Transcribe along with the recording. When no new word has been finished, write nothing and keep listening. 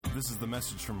This is the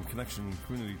message from Connection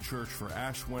Community Church for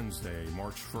Ash Wednesday,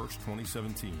 March 1st,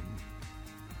 2017.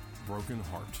 Broken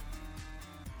Heart.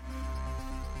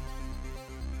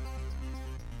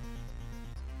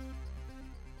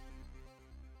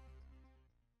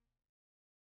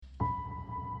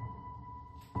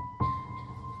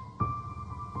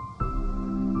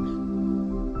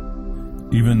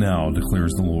 Even now,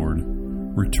 declares the Lord,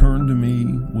 return to me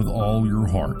with all your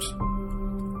heart,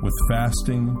 with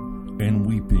fasting and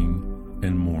weeping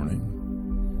and mourning.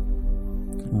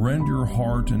 Rend your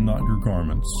heart and not your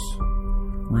garments.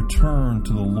 Return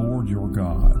to the Lord your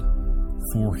God,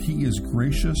 for he is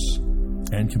gracious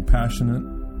and compassionate,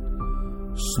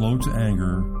 slow to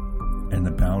anger and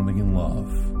abounding in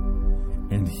love,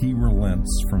 and he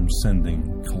relents from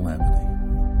sending calamity.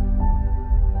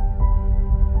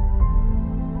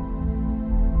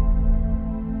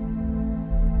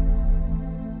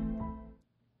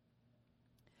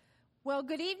 Well,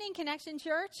 good evening, Connection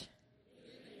Church.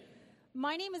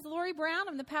 My name is Lori Brown.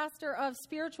 I'm the pastor of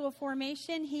spiritual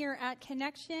formation here at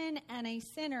Connection and a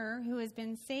sinner who has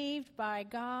been saved by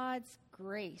God's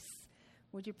grace.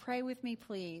 Would you pray with me,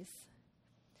 please?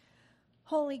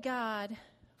 Holy God,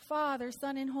 Father,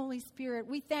 Son, and Holy Spirit,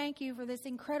 we thank you for this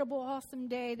incredible, awesome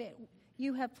day that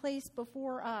you have placed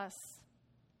before us.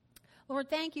 Lord,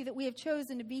 thank you that we have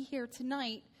chosen to be here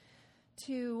tonight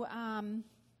to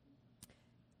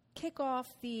kick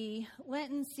off the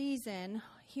Lenten season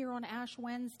here on Ash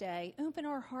Wednesday. Open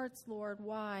our hearts, Lord,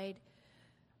 wide.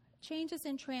 Change us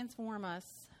and transform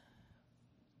us.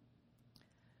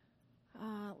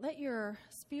 Let your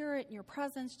spirit and your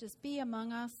presence just be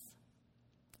among us.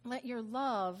 Let your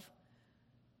love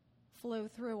flow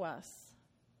through us.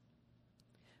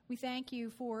 We thank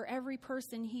you for every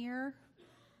person here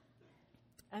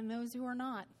and those who are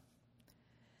not.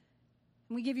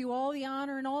 We give you all the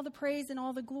honor and all the praise and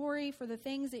all the glory for the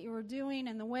things that you are doing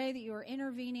and the way that you are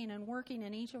intervening and working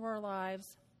in each of our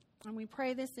lives. And we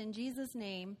pray this in Jesus'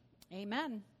 name.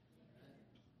 Amen.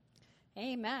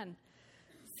 Amen.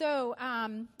 So,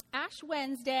 Ash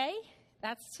Wednesday,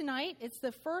 that's tonight. It's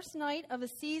the first night of a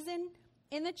season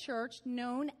in the church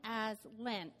known as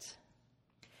Lent.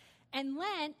 And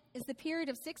Lent is the period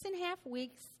of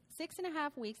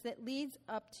 6.5 weeks that leads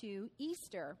up to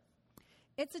Easter.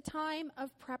 It's a time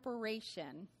of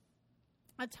preparation,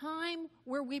 a time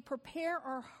where we prepare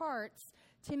our hearts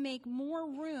to make more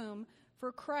room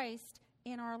for Christ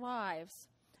in our lives,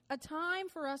 a time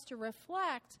for us to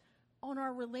reflect on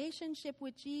our relationship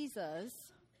with Jesus,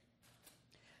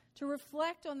 to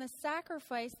reflect on the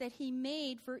sacrifice that he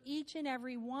made for each and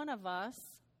every one of us,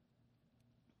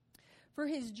 for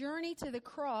his journey to the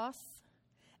cross,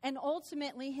 and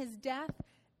ultimately his death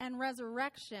and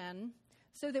resurrection,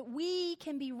 so that we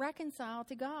can be reconciled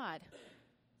to God.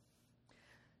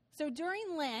 So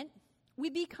during Lent, we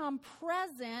become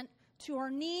present to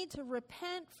our need to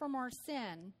repent from our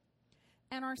sin.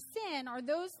 And our sin are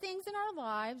those things in our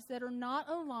lives that are not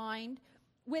aligned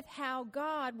with how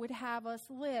God would have us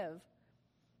live.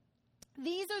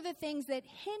 These are the things that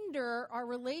hinder our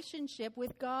relationship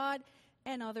with God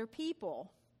and other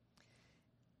people.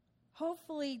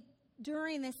 Hopefully,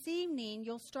 during this evening,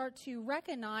 you'll start to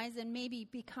recognize and maybe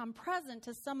become present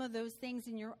to some of those things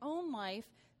in your own life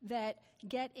that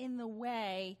get in the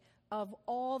way of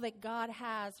all that God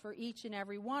has for each and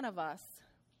every one of us.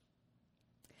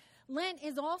 Lent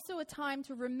is also a time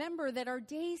to remember that our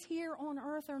days here on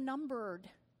earth are numbered.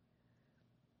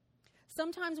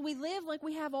 Sometimes we live like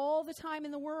we have all the time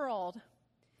in the world.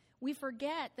 We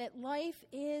forget that life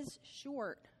is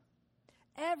short.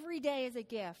 Every day is a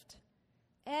gift.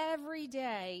 Every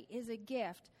day is a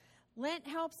gift. Lent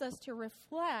helps us to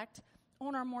reflect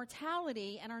on our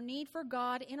mortality and our need for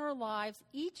God in our lives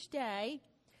each day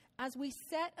as we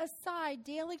set aside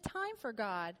daily time for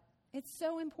God. It's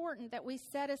so important that we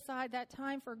set aside that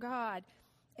time for God,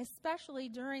 especially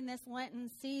during this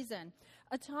Lenten season,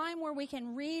 a time where we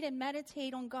can read and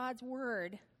meditate on God's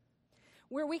word,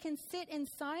 where we can sit in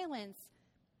silence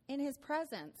in his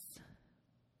presence,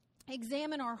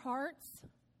 examine our hearts,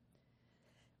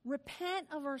 repent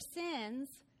of our sins,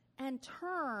 and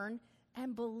turn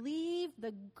and believe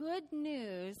the good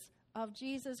news of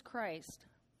Jesus Christ.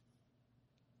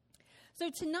 So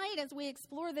tonight, as we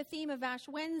explore the theme of Ash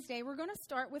Wednesday, we're going to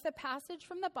start with a passage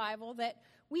from the Bible that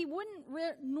we wouldn't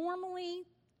normally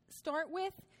start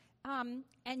with and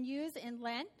use in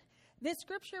Lent. This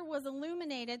scripture was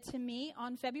illuminated to me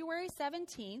on February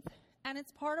 17th, and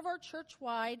it's part of our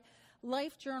church-wide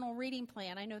Life Journal reading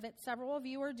plan. I know that several of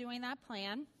you are doing that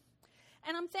plan.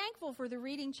 And I'm thankful for the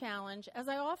reading challenge, as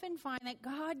I often find that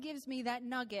God gives me that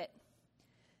nugget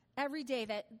every day,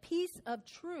 that piece of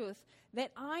truth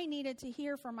that I needed to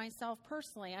hear for myself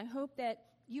personally. I hope that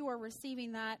you are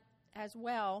receiving that as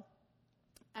well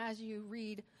as you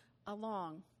read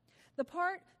along. The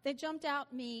part that jumped out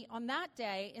at me on that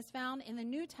day is found in the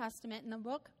New Testament in the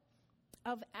book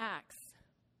of Acts,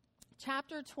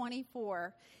 chapter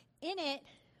 24. In it,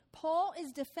 Paul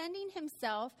is defending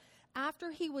himself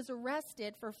after he was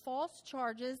arrested for false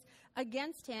charges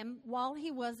against him while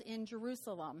he was in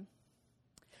Jerusalem.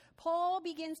 Paul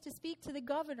begins to speak to the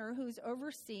governor who's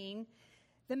overseeing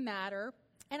the matter,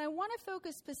 and I want to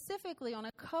focus specifically on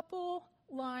a couple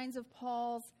lines of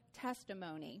Paul's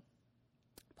testimony.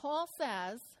 Paul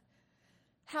says,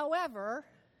 "However,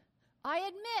 I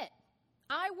admit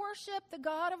I worship the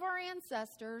God of our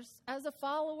ancestors as a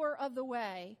follower of the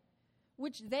way,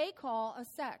 which they call a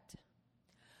sect.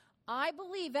 I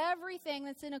believe everything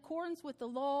that's in accordance with the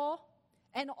law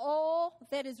and all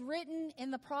that is written in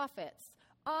the prophets.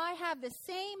 I have the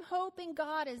same hope in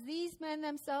God as these men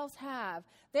themselves have,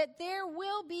 that there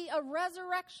will be a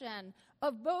resurrection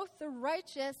of both the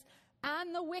righteous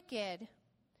and the wicked.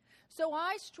 So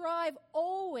I strive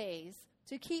always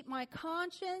to keep my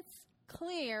conscience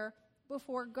clear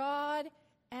before God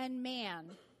and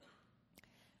man."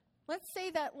 Let's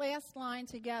say that last line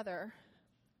together.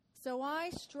 So I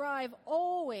strive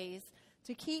always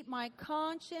to keep my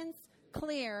conscience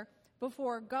clear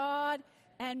before God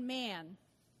and man.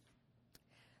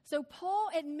 So Paul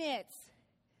admits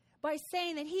by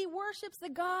saying that he worships the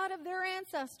God of their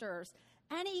ancestors,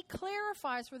 and he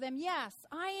clarifies for them, yes,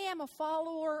 I am a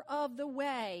follower of the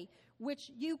way, which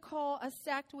you call a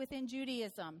sect within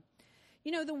Judaism.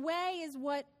 You know, the way is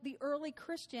what the early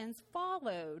Christians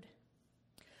followed.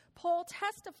 Paul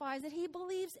testifies that he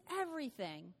believes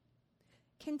everything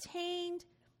contained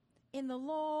in the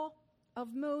law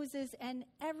of Moses and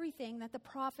everything that the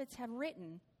prophets have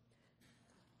written.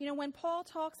 You know, when Paul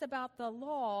talks about the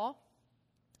law,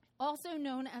 also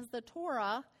known as the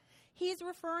Torah, he's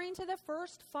referring to the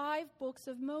first 5 books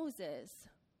of Moses: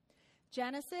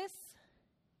 Genesis,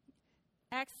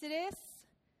 Exodus,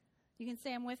 you can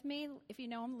say them with me if you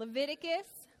know them,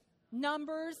 Leviticus,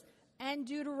 Numbers, and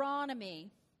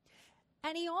Deuteronomy.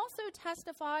 And he also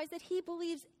testifies that he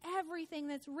believes everything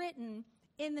that's written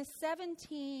in the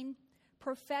 17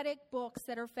 prophetic books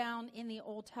that are found in the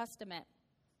Old Testament.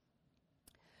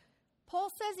 Paul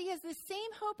says he has the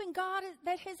same hope in God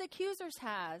that his accusers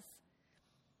has,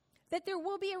 that there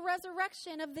will be a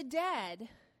resurrection of the dead.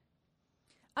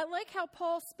 I like how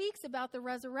Paul speaks about the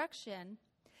resurrection.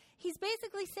 He's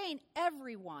basically saying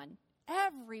everyone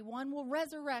will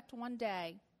resurrect one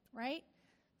day, right?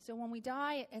 So when we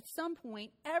die, at some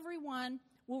point, everyone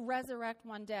will resurrect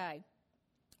one day.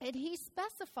 And he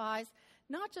specifies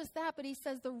not just that, but he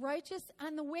says the righteous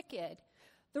and the wicked.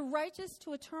 The righteous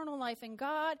to eternal life in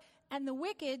God, and the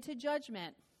wicked to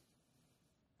judgment.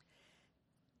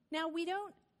 Now, we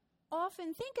don't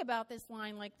often think about this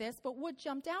line like this, but what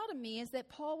jumped out at me is that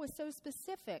Paul was so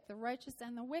specific, the righteous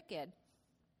and the wicked.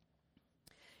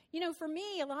 You know, for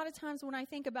me, a lot of times when I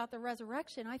think about the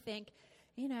resurrection, I think,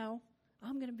 you know,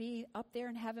 I'm going to be up there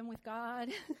in heaven with God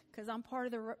because I'm part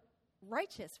of the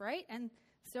righteous, right? And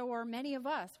so are many of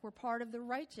us. We're part of the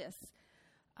righteous.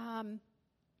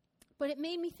 But it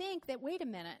made me think that, wait a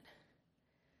minute.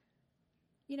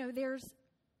 You know, there's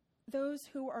those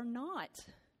who are not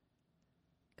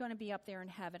going to be up there in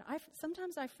heaven.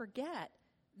 Sometimes I forget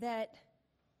that,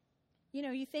 you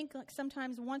know, you think like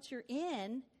sometimes once you're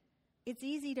in, it's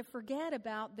easy to forget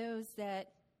about those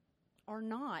that are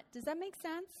not. Does that make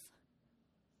sense?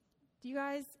 Do you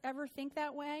guys ever think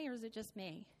that way, or is it just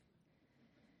me?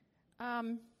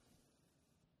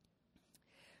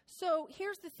 So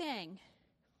here's the thing.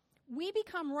 We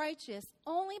become righteous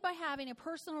only by having a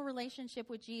personal relationship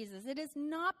with Jesus. It is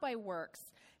not by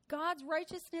works. God's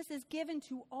righteousness is given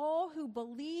to all who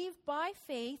believe by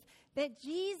faith that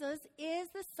Jesus is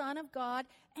the Son of God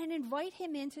and invite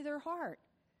him into their heart.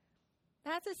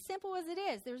 That's as simple as it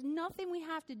is. There's nothing we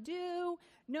have to do,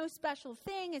 no special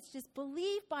thing. It's just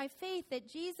believe by faith that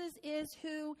Jesus is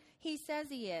who he says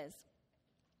he is.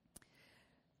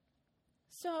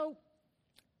 So,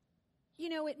 you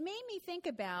know, it made me think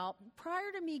about,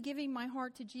 prior to me giving my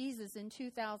heart to Jesus in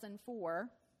 2004,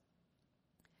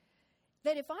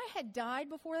 that if I had died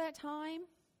before that time,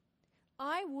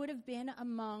 I would have been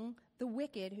among the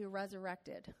wicked who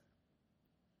resurrected.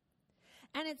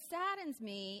 And it saddens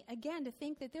me, again, to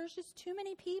think that there's just too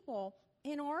many people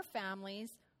in our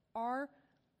families, our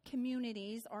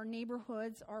communities, our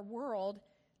neighborhoods, our world,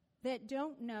 that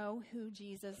don't know who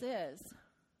Jesus is.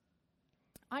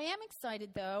 I am excited,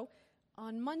 though.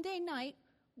 On Monday night,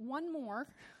 one more,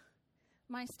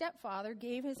 my stepfather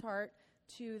gave his heart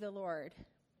to the Lord.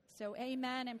 So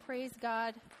amen and praise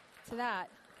God to that.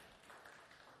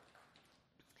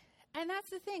 And that's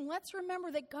the thing. Let's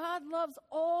remember that God loves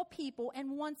all people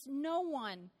and wants no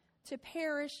one to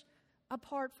perish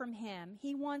apart from him.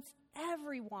 He wants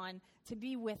everyone to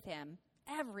be with him.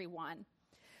 Everyone.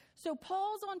 So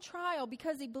Paul's on trial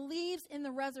because he believes in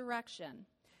the resurrection.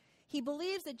 He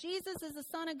believes that Jesus is the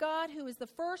Son of God who is the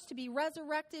first to be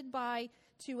resurrected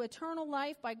to eternal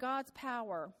life by God's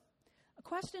power. A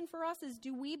question for us is,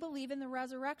 do we believe in the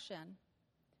resurrection?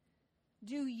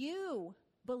 Do you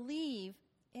believe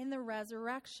in the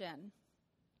resurrection?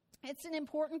 It's an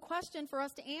important question for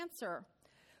us to answer.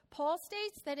 Paul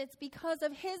states that it's because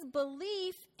of his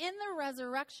belief in the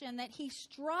resurrection that he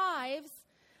strives,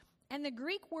 and the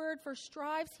Greek word for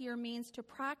strives here means to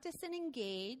practice and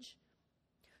engage,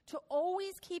 to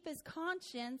always keep his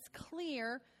conscience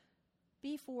clear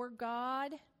before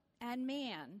God and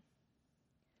man.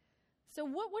 So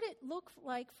what would it look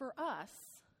like for us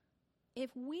if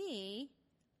we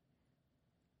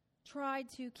tried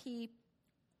to keep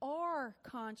our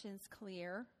conscience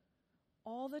clear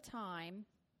all the time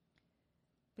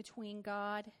between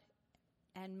God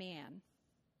and man?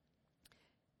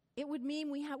 It would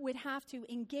mean we would have to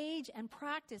engage and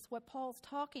practice what Paul's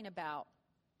talking about.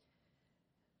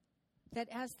 That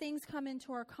as things come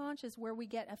into our conscience where we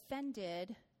get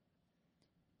offended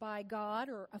by God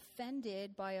or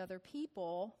offended by other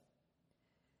people,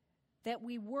 that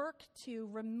we work to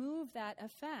remove that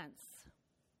offense.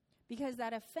 Because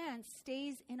that offense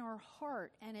stays in our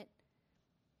heart and it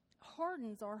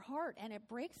hardens our heart and it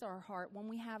breaks our heart when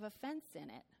we have offense in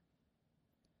it.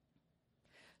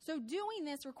 So doing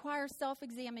this requires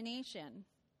self-examination.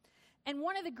 And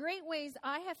one of the great ways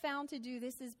I have found to do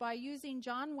this is by using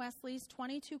John Wesley's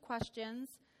 22 questions.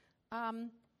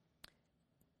 And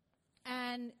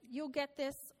you'll get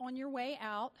this on your way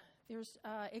out. There's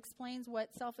explains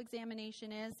what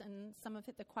self-examination is and some of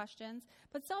the questions.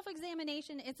 But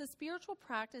self-examination, it's a spiritual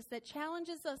practice that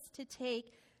challenges us to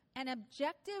take an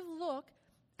objective look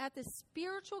at the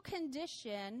spiritual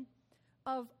condition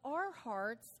of our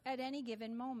hearts at any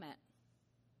given moment.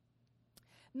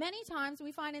 Many times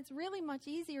we find it's really much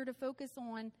easier to focus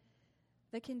on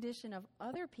the condition of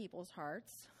other people's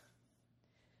hearts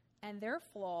and their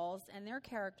flaws and their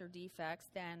character defects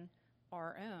than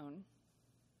our own.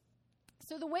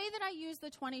 So the way that I use the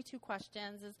 22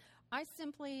 questions is I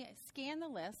simply scan the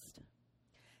list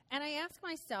and I ask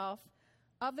myself,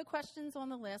 of the questions on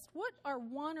the list, what are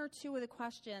one or two of the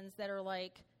questions that are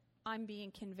like I'm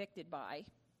being convicted by?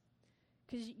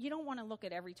 Because you don't want to look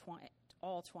at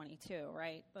all 22,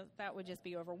 right? That would just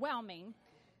be overwhelming.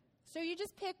 So you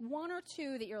just pick one or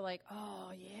two that you're like,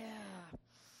 oh, yeah,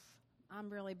 I'm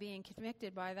really being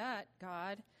convicted by that,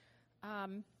 God.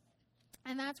 And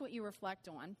that's what you reflect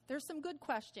on. There's some good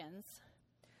questions.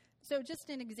 So just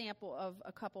an example of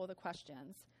a couple of the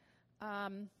questions.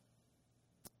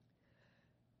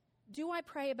 Do I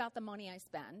pray about the money I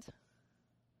spend?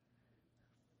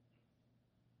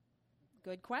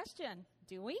 Good question.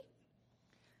 Do we?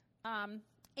 Am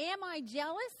I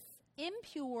jealous,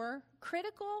 impure,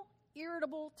 critical,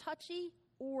 irritable, touchy,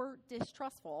 or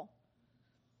distrustful?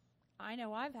 I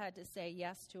know I've had to say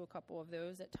yes to a couple of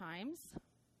those at times.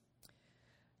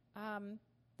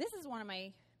 This is one of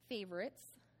my favorites.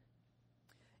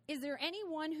 Is there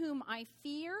anyone whom I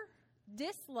fear,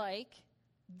 dislike,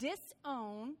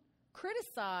 disown,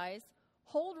 criticize,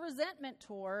 hold resentment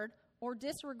toward, or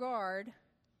disregard?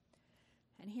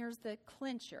 And here's the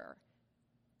clincher.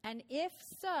 And if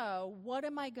so, what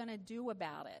am I going to do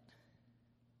about it?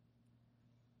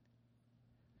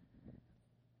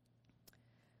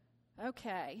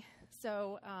 Okay,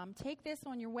 so take this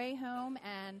on your way home,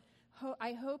 and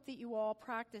I hope that you all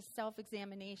practice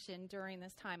self-examination during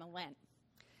this time of Lent.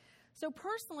 So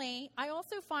personally, I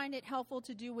also find it helpful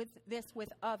to do this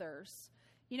with others.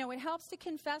 You know, it helps to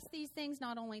confess these things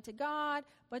not only to God,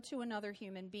 but to another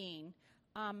human being.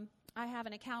 I have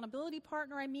an accountability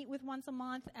partner I meet with once a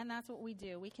month, and that's what we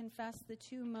do. We confess the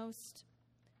two most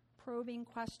probing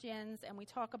questions, and we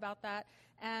talk about that.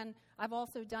 And I've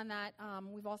also done that.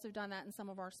 We've also done that in some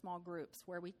of our small groups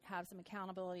where we have some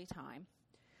accountability time.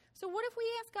 So what if we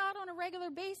ask God on a regular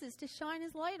basis to shine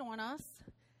his light on us,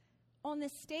 on the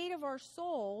state of our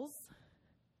souls,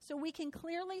 so we can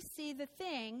clearly see the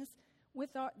things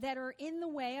that are in the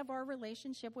way of our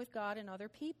relationship with God and other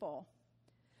people?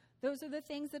 Those are the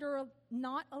things that are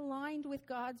not aligned with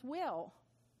God's will.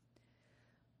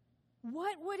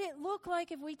 What would it look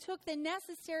like if we took the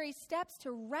necessary steps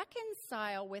to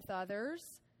reconcile with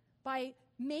others by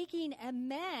making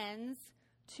amends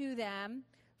to them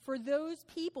for those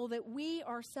people that we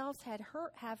ourselves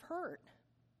have hurt?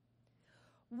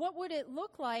 What would it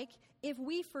look like if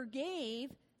we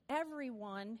forgave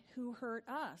everyone who hurt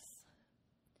us?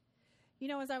 You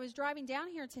know, as I was driving down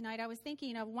here tonight, I was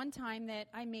thinking of one time that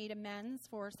I made amends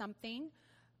for something.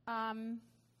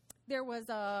 There was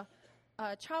a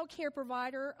child care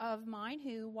provider of mine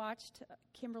who watched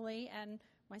Kimberly and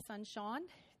my son Sean,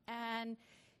 and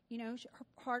you know,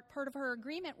 part of her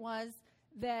agreement was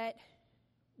that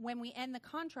when we end the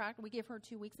contract, we give her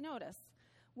 2 weeks' notice.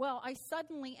 Well, I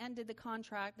suddenly ended the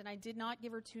contract, and I did not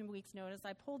give her 2 weeks' notice.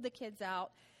 I pulled the kids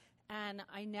out, and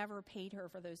I never paid her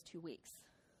for those 2 weeks.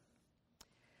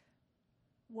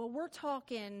 Well, we're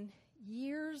talking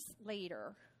years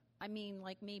later. I mean,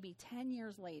 like maybe 10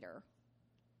 years later,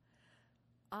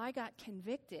 I got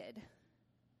convicted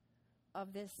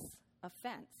of this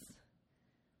offense.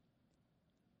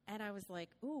 And I was like,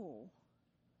 ooh,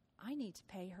 I need to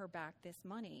pay her back this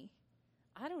money.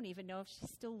 I don't even know if she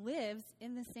still lives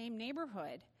in the same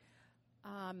neighborhood.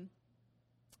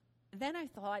 Then I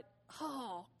thought,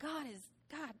 oh, God.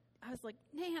 I was like,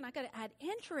 man, I got to add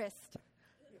interest.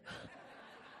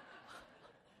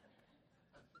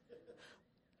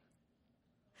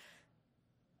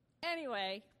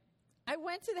 Anyway, I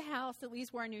went to the house, at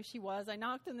least where I knew she was. I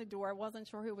knocked on the door. I wasn't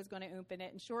sure who was going to open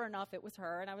it. And sure enough, it was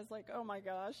her. And I was like, oh, my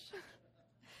gosh.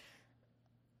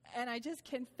 And I just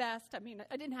confessed. I mean,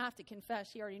 I didn't have to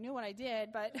confess. She already knew what I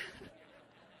did. But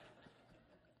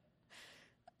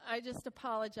I just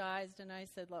apologized. And I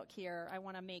said, look, here, I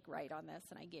want to make right on this.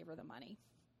 And I gave her the money.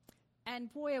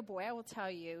 And boy, oh, boy, I will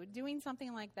tell you, doing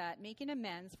something like that, making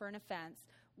amends for an offense,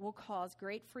 will cause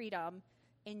great freedom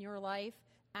in your life.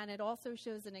 And it also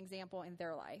shows an example in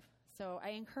their life. So I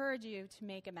encourage you to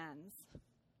make amends.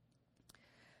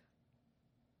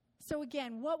 So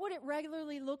again, what would it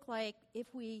regularly look like if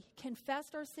we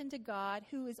confessed our sin to God,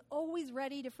 who is always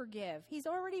ready to forgive? He's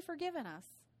already forgiven us,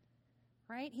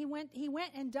 right? He went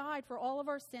and died for all of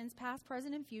our sins, past,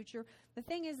 present, and future. The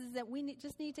thing is that we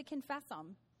just need to confess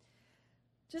them.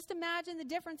 Just imagine the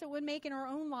difference it would make in our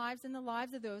own lives and the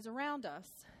lives of those around us.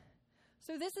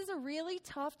 So this is a really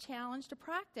tough challenge to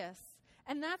practice.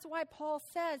 And that's why Paul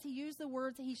says, he used the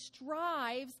words, he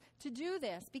strives to do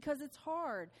this, because it's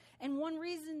hard. And one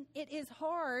reason it is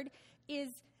hard is,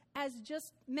 as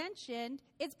just mentioned,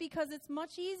 it's because it's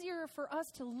much easier for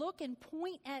us to look and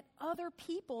point at other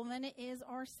people than it is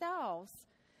ourselves.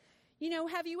 You know,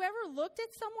 have you ever looked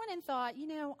at someone and thought, you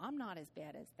know, I'm not as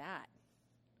bad as that,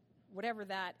 whatever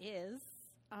that is?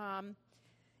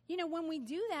 You know, when we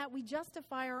do that, we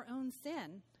justify our own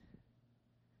sin.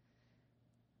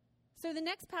 So the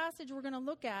next passage we're going to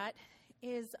look at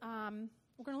is,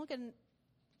 we're going to look at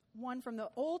one from the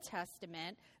Old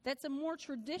Testament that's a more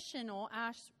traditional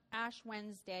Ash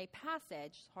Wednesday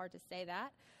passage. It's hard to say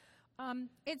that.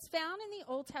 It's found in the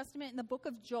Old Testament in the book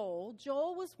of Joel.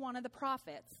 Joel was one of the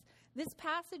prophets. This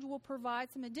passage will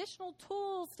provide some additional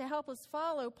tools to help us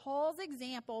follow Paul's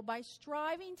example by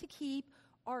striving to keep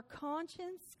our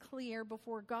conscience clear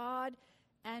before God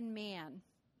and man.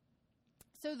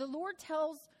 So the Lord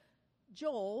tells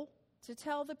Joel to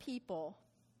tell the people,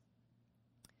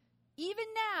 even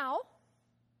now,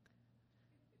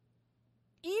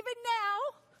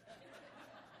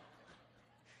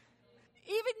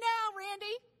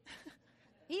 Randy,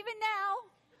 even now,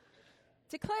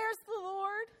 declares the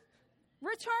Lord,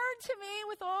 return to me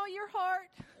with all your heart,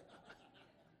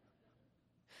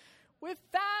 with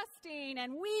fasting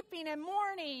and weeping and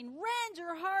mourning. Rend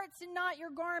your hearts and not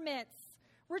your garments.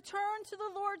 Return to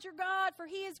the Lord your God, for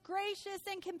he is gracious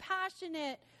and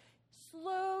compassionate,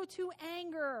 slow to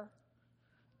anger,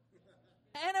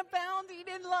 and abounding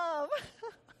in love.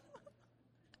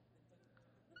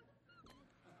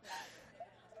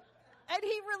 And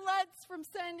he relents from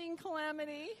sending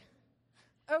calamity.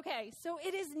 Okay, so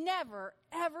it is never,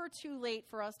 ever too late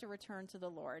for us to return to the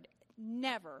Lord.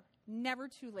 Never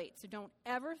too late. So don't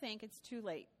ever think it's too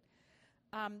late.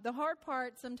 The hard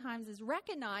part sometimes is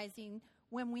recognizing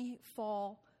when we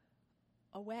fall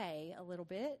away a little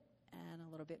bit and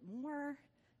a little bit more.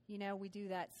 You know, we do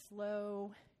that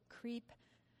slow creep,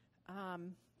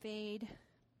 fade.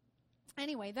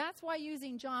 Anyway, that's why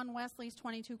using John Wesley's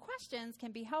 22 questions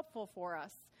can be helpful for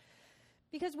us.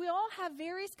 Because we all have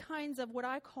various kinds of what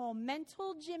I call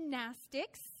mental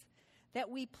gymnastics that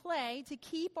we play to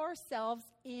keep ourselves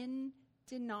in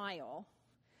denial.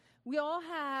 We all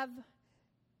have,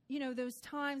 you know, those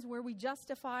times where we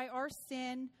justify our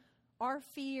sin, our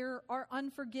fear, our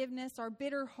unforgiveness, our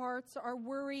bitter hearts, our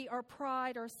worry, our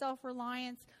pride, our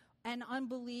self-reliance, and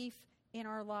unbelief in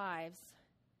our lives.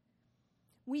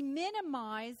 We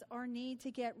minimize our need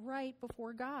to get right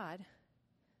before God.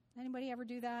 Anybody ever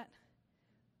do that?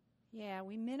 Yeah,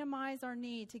 we minimize our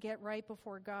need to get right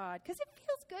before God because it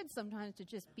feels good sometimes to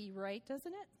just be right,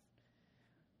 doesn't it?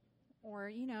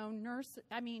 Or, nurse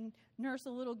a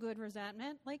little good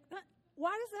resentment. Like,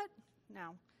 why does that?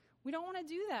 No, we don't want to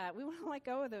do that. We want to let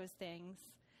go of those things.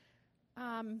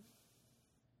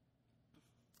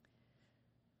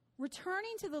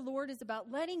 Returning to the Lord is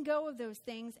about letting go of those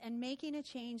things and making a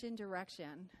change in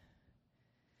direction.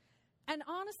 And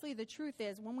honestly, the truth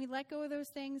is, when we let go of those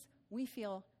things, we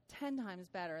feel 10 times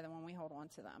better than when we hold on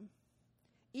to them.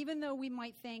 Even though we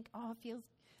might think,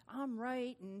 I'm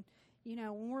right, and,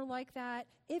 when we're like that,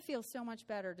 it feels so much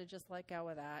better to just let go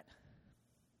of that.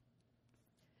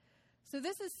 So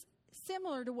this is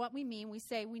similar to what we mean. We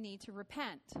say we need to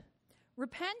repent.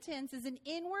 Repentance is an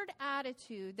inward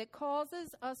attitude that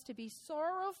causes us to be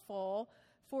sorrowful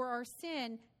for our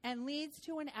sin and leads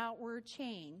to an outward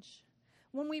change.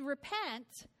 When we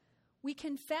repent, we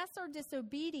confess our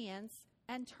disobedience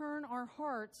and turn our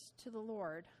hearts to the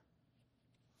Lord.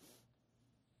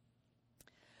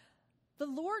 The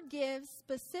Lord gives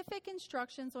specific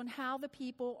instructions on how the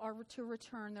people are to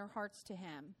return their hearts to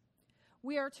Him.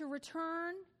 We are to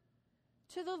return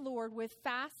to the Lord with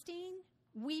fasting,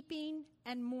 weeping,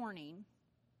 and mourning.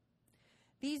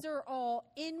 These are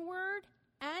all inward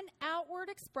and outward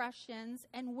expressions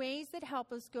and ways that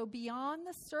help us go beyond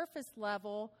the surface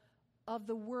level of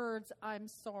the words, I'm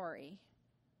sorry.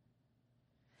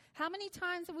 How many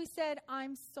times have we said,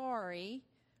 I'm sorry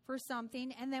for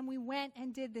something, and then we went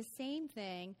and did the same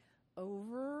thing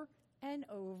over and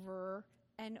over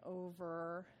and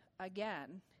over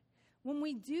again? When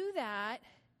we do that,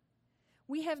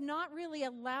 we have not really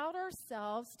allowed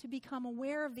ourselves to become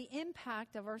aware of the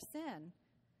impact of our sin.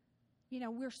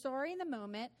 We're sorry in the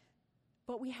moment,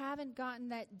 but we haven't gotten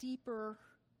that deeper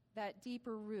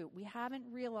root. We haven't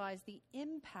realized the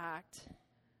impact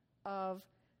of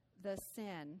the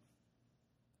sin.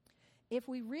 If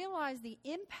we realize the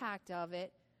impact of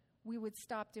it, we would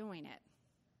stop doing it.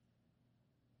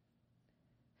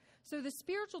 So the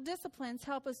spiritual disciplines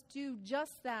help us do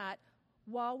just that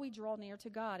while we draw near to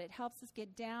God. It helps us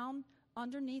get down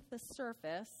underneath the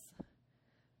surface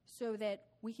so that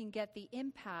we can get the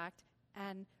impact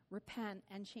and repent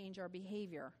and change our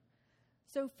behavior.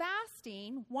 So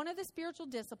fasting, one of the spiritual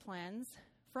disciplines,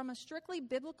 from a strictly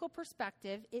biblical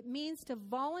perspective, it means to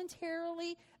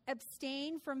voluntarily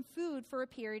abstain from food for a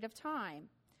period of time.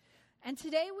 And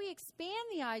today we expand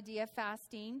the idea of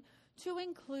fasting to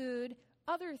include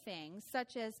other things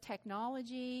such as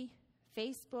technology,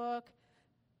 Facebook,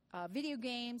 video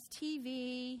games,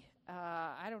 TV,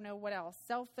 I don't know what else,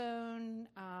 cell phone,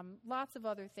 lots of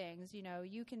other things.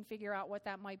 You can figure out what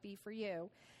that might be for you.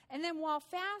 And then while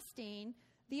fasting,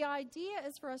 the idea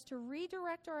is for us to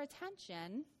redirect our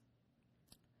attention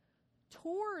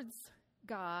towards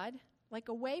God, like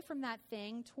away from that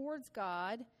thing, towards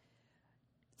God,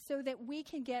 so that we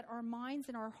can get our minds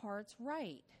and our hearts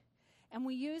right. And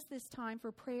we use this time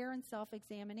for prayer and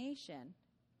self-examination.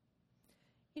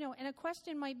 And a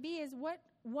question might be is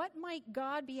what might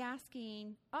God be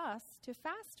asking us to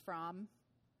fast from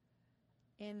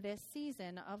in this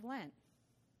season of Lent?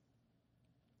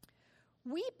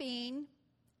 Weeping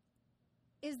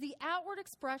is the outward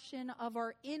expression of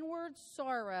our inward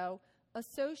sorrow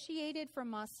associated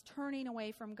from us turning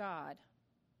away from God.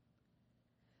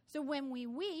 So when we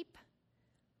weep,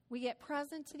 we get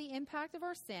present to the impact of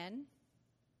our sin.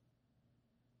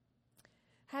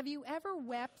 Have you ever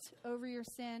wept over your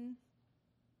sin?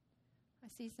 I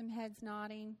see some heads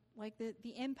nodding. Like the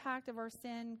impact of our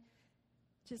sin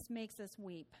just makes us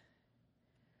weep.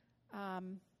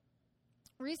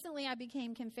 Recently, I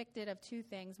became convicted of two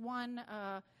things. One,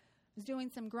 I was doing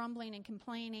some grumbling and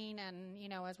complaining, and,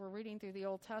 as we're reading through the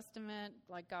Old Testament,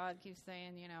 like God keeps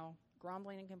saying,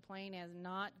 grumbling and complaining is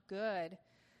not good.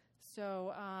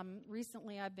 So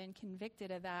recently I've been convicted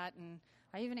of that, and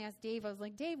I even asked Dave, I was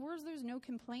like, Dave, where's those no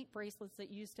complaint bracelets that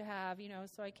you used to have,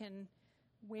 so I can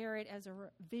wear it as a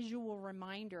visual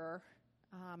reminder.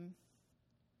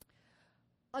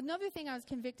 Another thing I was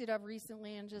convicted of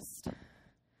recently, and just a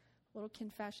little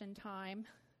confession time.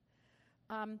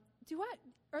 Are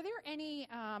there any,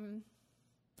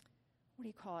 what do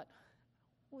you call it?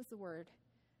 What was the word?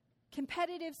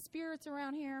 Competitive spirits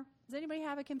around here? Does anybody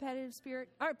have a competitive spirit?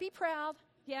 All right, be proud.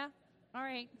 Yeah? All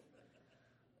right.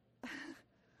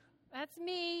 That's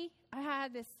me. I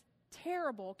had this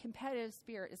terrible competitive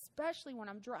spirit, especially when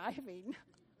I'm driving.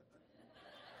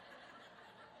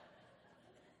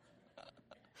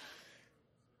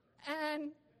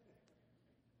 And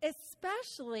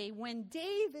especially when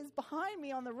Dave is behind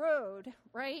me on the road,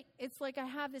 right? It's like I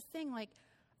have this thing like,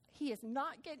 He is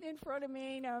not getting in front of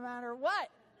me no matter what.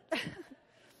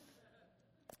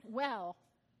 Well,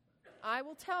 I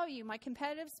will tell you, my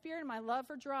competitive spirit and my love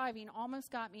for driving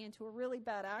almost got me into a really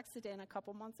bad accident a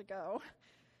couple months ago.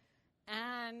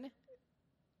 And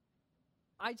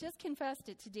I just confessed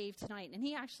it to Dave tonight, and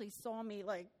he actually saw me,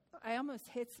 like, I almost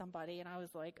hit somebody, and I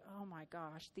was like, oh my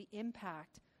gosh, the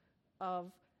impact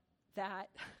of that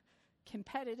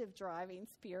competitive driving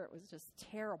spirit was just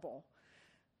terrible.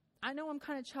 I know I'm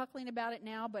kind of chuckling about it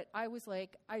now, but I was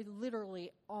like, I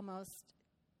literally almost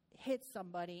hit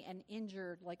somebody and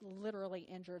literally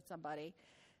injured somebody.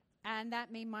 And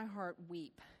that made my heart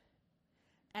weep.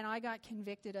 And I got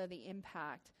convicted of the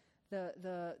impact,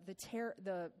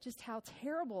 just how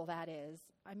terrible that is.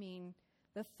 I mean,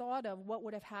 the thought of what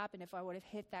would have happened if I would have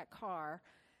hit that car.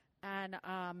 And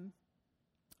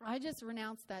I just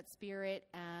renounced that spirit.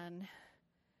 And,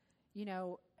 you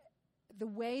know, the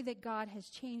way that God has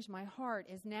changed my heart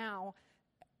is now,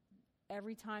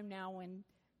 every time now when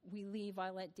we leave,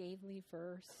 I let Dave leave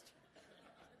first.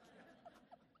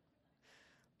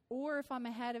 Or if I'm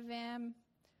ahead of him,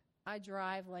 I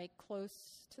drive like close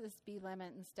to the speed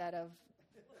limit instead of...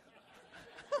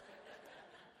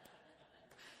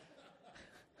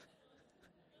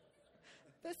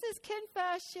 This is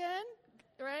confession,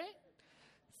 right?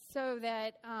 So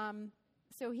that,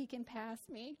 so he can pass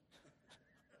me.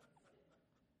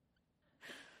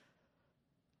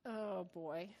 Oh,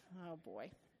 boy. Oh, boy.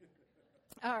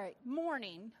 All right,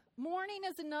 mourning. Mourning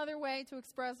is another way to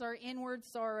express our inward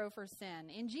sorrow for sin.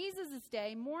 In Jesus'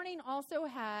 day, mourning also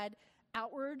had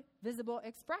outward visible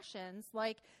expressions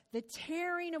like the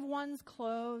tearing of one's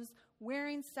clothes,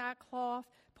 wearing sackcloth,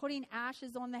 putting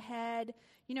ashes on the head.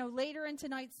 You know, later in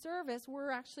tonight's service,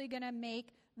 we're actually going to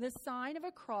make the sign of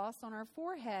a cross on our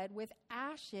forehead with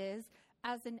ashes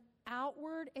as an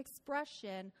outward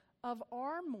expression of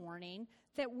our mourning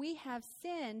that we have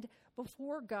sinned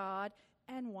before God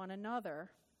and one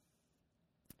another.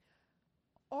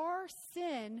 Our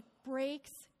sin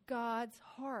breaks God's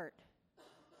heart.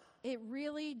 It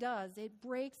really does. It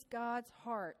breaks God's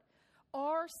heart.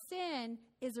 Our sin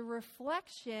is a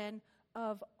reflection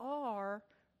of our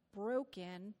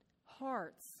broken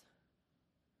hearts.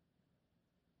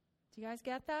 Do you guys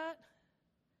get that?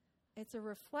 It's a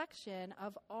reflection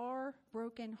of our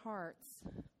broken hearts.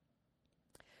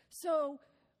 So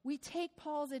we take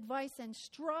Paul's advice and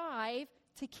strive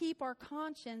to keep our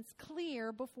conscience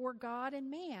clear before God and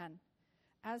man,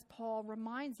 as Paul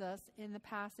reminds us in the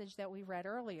passage that we read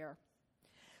earlier.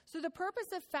 So the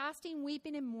purpose of fasting,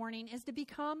 weeping, and mourning is to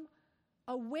become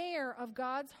aware of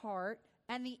God's heart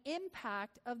and the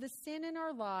impact of the sin in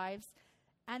our lives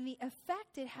and the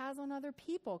effect it has on other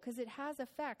people, because it has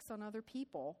effects on other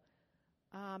people.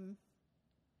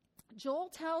 Joel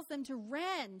tells them to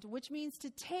rend, which means to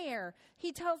tear.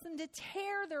 He tells them to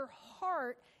tear their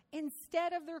heart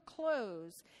instead of their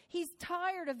clothes. He's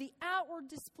tired of the outward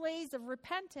displays of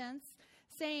repentance,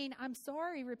 saying, I'm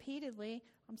sorry repeatedly.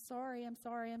 I'm sorry, I'm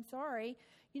sorry, I'm sorry.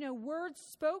 You know, words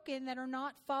spoken that are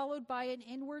not followed by an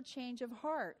inward change of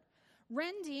heart.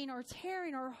 Rending or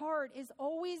tearing our heart is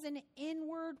always an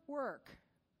inward work.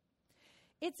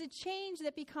 It's a change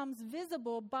that becomes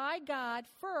visible by God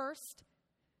first,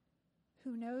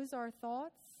 who knows our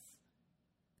thoughts,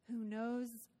 who knows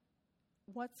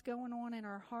what's going on in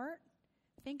our heart.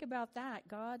 Think about that.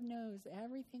 God knows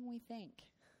everything we think.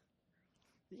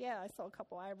 Yeah, I saw a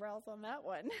couple eyebrows on that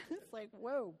one. It's like,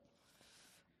 whoa.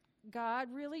 God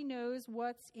really knows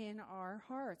what's in our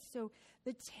hearts. So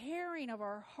the tearing of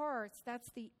our hearts, that's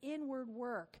the inward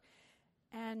work.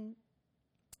 And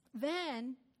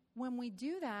then when we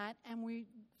do that and we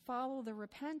follow the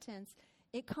repentance,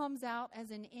 it comes out as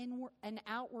an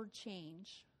outward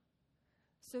change,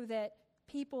 so that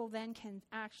people then can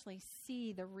actually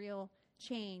see the real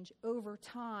change over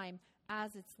time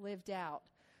as it's lived out.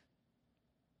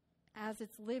 As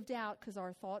it's lived out, because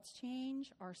our thoughts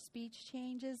change, our speech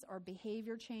changes, our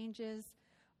behavior changes.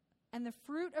 And the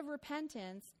fruit of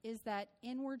repentance is that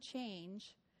inward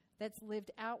change that's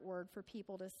lived outward for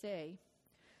people to see.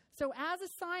 So as a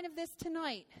sign of this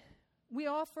tonight, we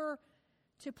offer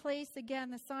to place again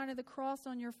the sign of the cross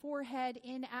on your forehead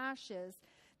in ashes.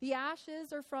 The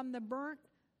ashes are from the burnt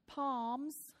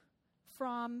palms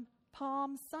from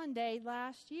Palm Sunday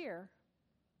last year.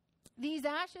 These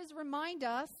ashes remind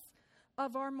us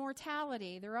of our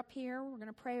mortality. They're up here. We're going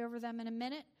to pray over them in a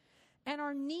minute. And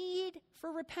our need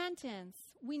for repentance.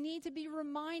 We need to be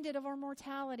reminded of our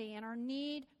mortality and our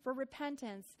need for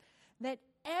repentance, that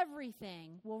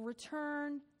everything will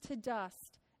return to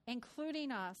dust,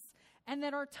 including us, and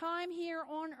that our time here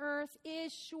on earth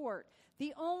is short.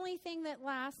 The only thing that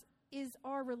lasts is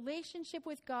our relationship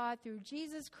with God through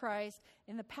Jesus Christ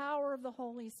in the power of the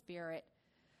Holy Spirit.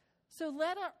 So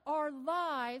let our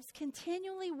lives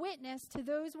continually witness to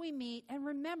those we meet and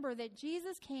remember that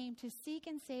Jesus came to seek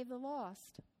and save the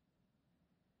lost.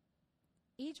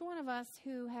 Each one of us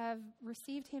who have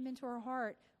received him into our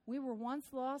heart, we were once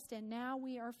lost and now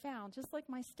we are found. Just like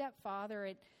my stepfather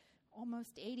at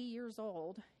almost 80 years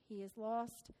old, he is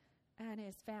lost and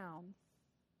is found.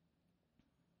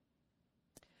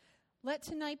 Let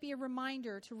tonight be a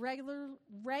reminder to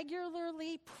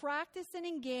regularly practice and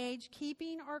engage,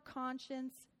 keeping our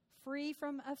conscience free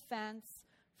from offense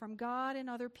from God and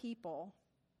other people.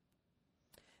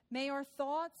 May our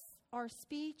thoughts, our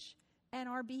speech, and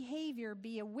our behavior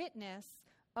be a witness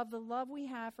of the love we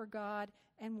have for God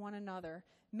and one another.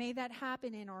 May that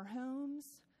happen in our homes,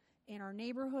 in our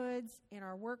neighborhoods, in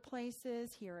our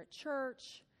workplaces, here at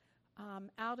church,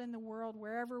 out in the world,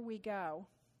 wherever we go.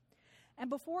 And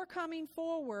before coming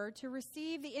forward to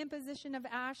receive the imposition of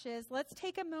ashes, let's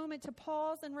take a moment to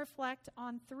pause and reflect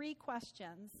on 3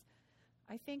 questions.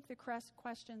 I think the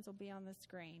questions will be on the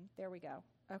screen. There we go.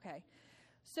 Okay.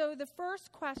 So the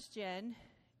first question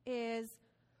is,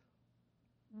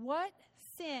 what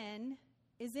sin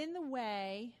is in the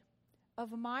way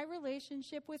of my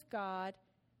relationship with God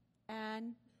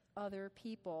and other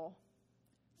people?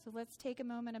 So let's take a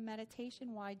moment of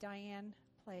meditation while Diane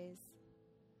plays.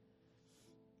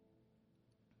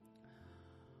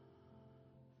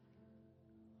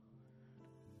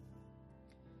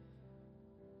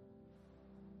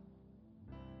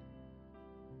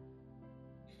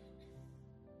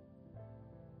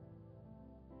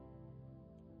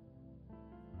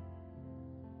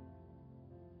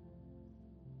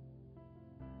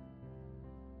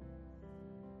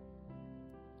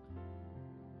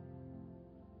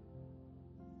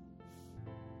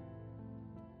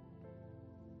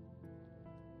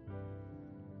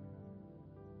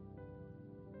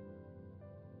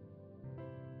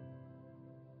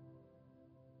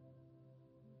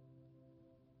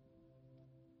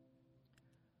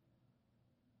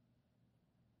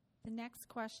 The next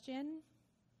question,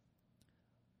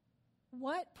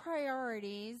 what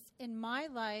priorities in my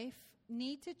life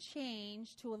need to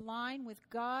change to align with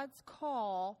God's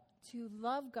call to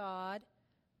love God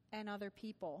and other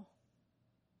people?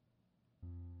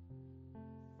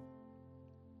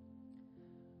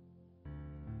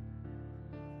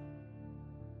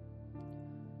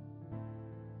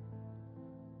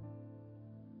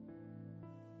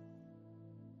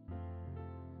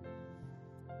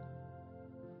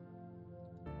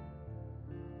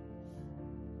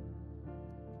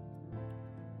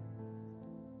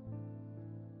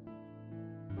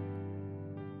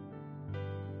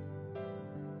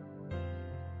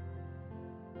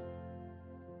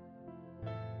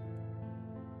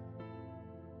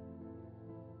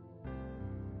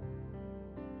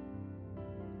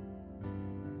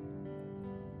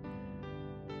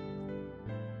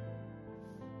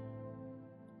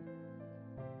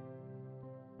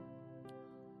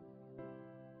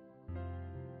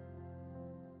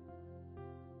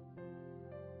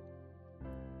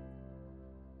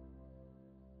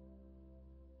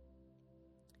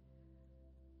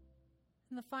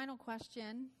 And the final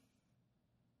question,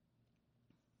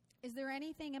 is there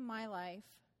anything in my life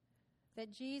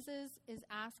that Jesus is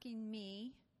asking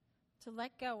me to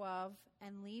let go of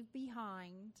and leave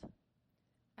behind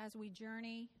as we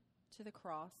journey to the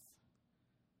cross?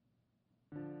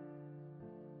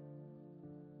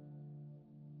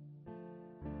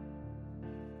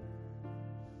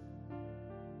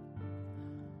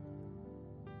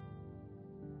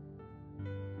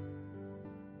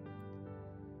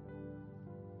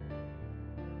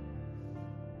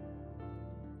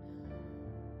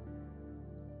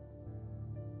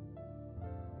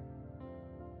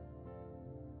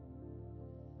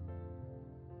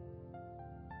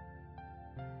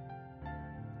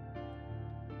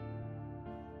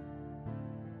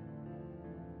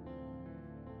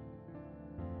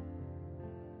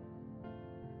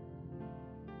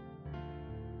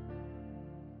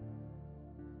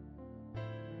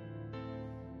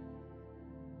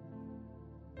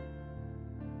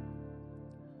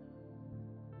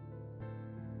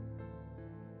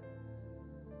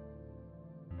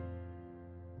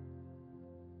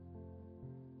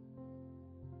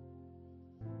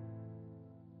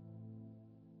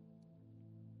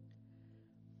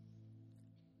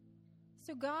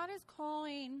 So God is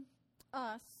calling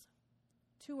us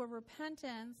to a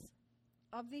repentance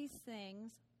of these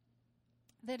things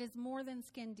that is more than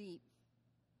skin deep.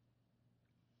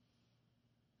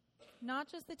 Not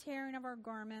just the tearing of our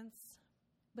garments,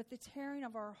 but the tearing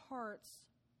of our hearts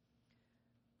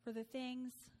for the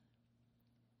things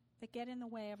that get in the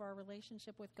way of our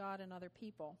relationship with God and other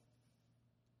people.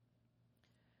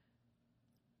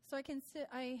 So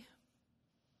I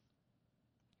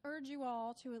urge you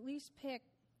all to at least pick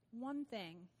one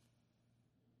thing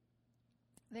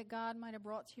that God might have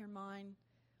brought to your mind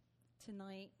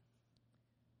tonight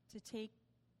to take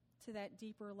to that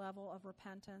deeper level of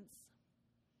repentance,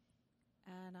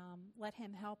 and let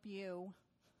Him help you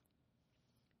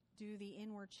do the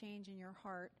inward change in your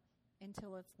heart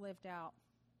until it's lived out.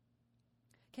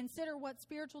 Consider what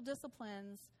spiritual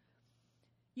disciplines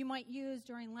you might use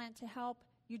during Lent to help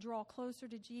you draw closer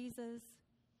to Jesus,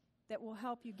 that will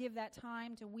help you give that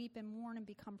time to weep and mourn and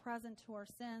become present to our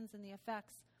sins and the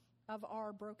effects of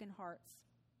our broken hearts.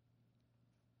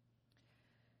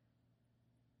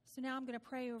 So now I'm going to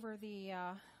pray over the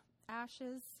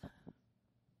ashes.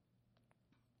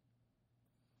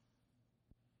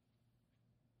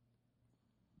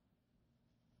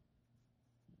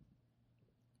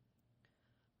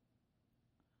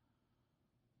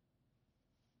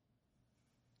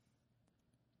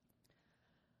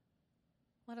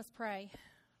 Let us pray.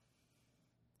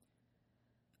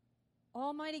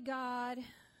 Almighty God,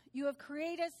 you have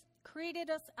created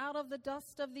us out of the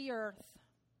dust of the earth.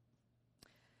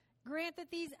 Grant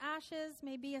that these ashes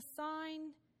may be a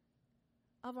sign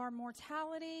of our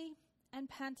mortality and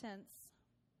penance,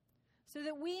 so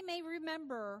that we may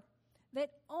remember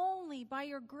that only by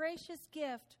your gracious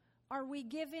gift are we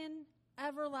given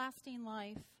everlasting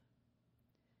life.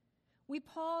 We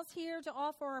pause here to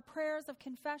offer our prayers of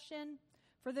confession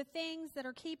for the things that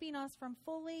are keeping us from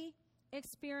fully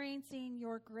experiencing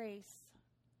your grace.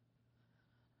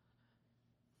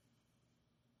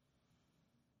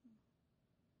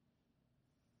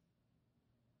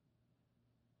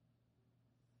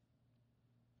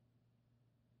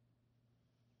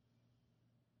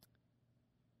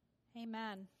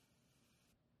 Amen.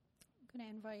 I'm going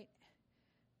to invite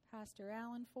Pastor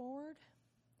Allen forward.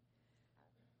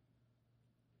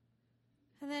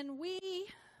 And then we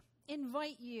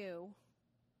invite you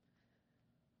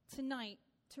tonight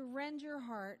to rend your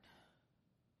heart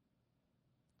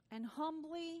and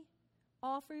humbly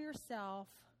offer yourself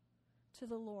to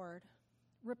the Lord,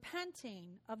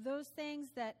 repenting of those things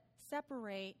that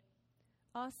separate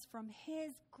us from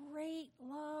His great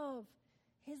love.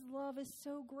 His love is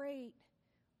so great.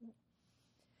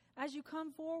 As you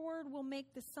come forward, we'll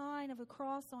make the sign of a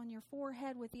cross on your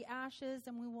forehead with the ashes,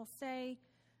 and we will say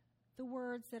the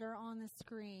words that are on the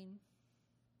screen.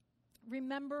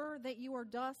 Remember that you are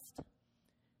dust,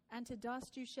 and to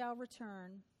dust you shall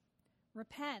return.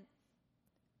 Repent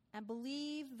and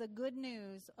believe the good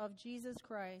news of Jesus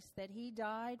Christ, that He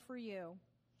died for you.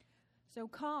 So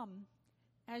come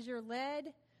as you're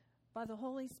led by the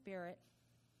Holy Spirit.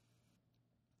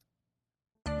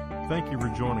 Thank you for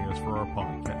joining us for our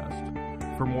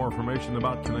podcast. For more information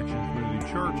about Connection Community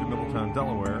Church in Middletown,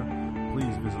 Delaware,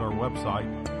 please visit our website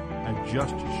at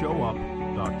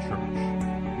justshowup.church.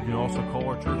 You can also call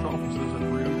our church offices at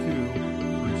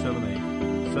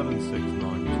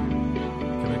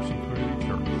 302-378-7692. Connection Community